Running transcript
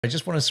I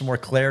just wanted some more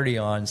clarity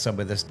on some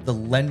of this. The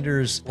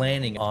lenders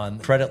planning on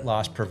credit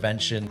loss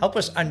prevention. Help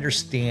us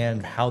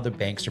understand how the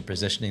banks are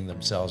positioning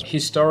themselves.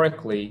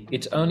 Historically,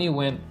 it's only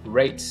when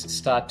rates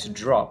start to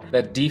drop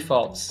that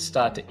defaults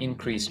start to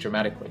increase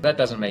dramatically. That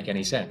doesn't make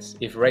any sense.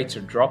 If rates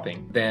are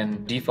dropping,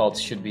 then defaults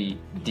should be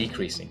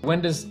decreasing.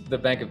 When does the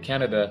Bank of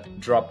Canada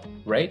drop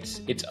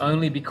rates? It's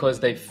only because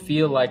they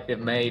feel like they've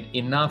made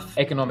enough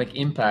economic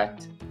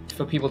impact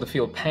for people to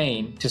feel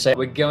pain to say,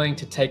 we're going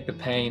to take the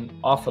pain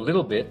off a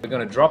little bit, we're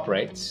going to drop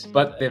rates.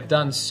 But they've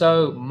done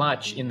so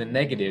much in the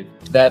negative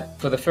that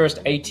for the first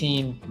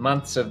 18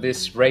 months of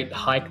this rate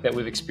hike that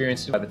we've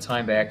experienced, by the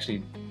time they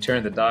actually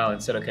turned the dial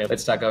and said, okay,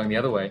 let's start going the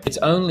other way, it's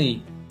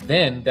only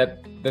then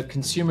that the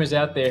consumers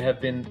out there have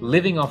been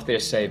living off their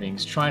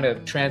savings, trying to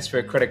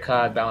transfer credit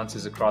card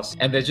balances across,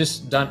 and they've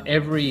just done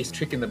every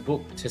trick in the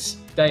book to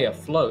stay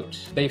afloat.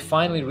 They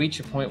finally reach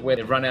a point where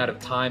they've run out of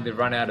time, they've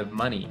run out of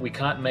money. We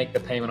can't make the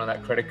payment on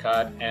that credit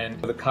card,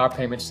 and the car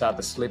payments start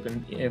to slip,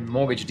 and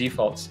mortgage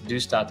defaults do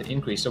start to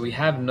increase. So we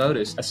have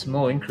noticed a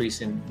small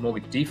increase in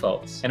mortgage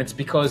defaults, and it's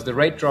because the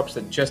rate drops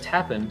that just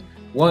happened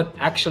won't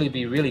actually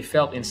be really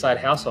felt inside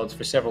households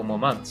for several more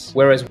months.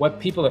 Whereas what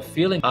people are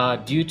feeling are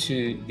due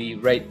to the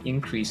rate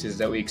increases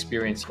that we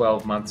experienced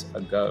 12 months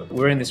ago.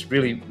 We're in this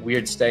really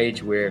weird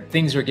stage where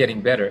things are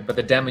getting better, but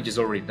the damage is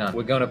already done.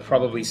 We're going to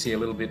probably see a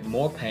little bit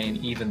more pain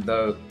even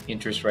though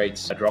interest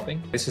rates are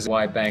dropping. This is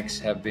why banks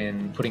have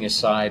been putting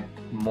aside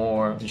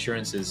more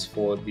insurances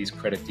for these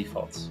credit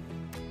defaults.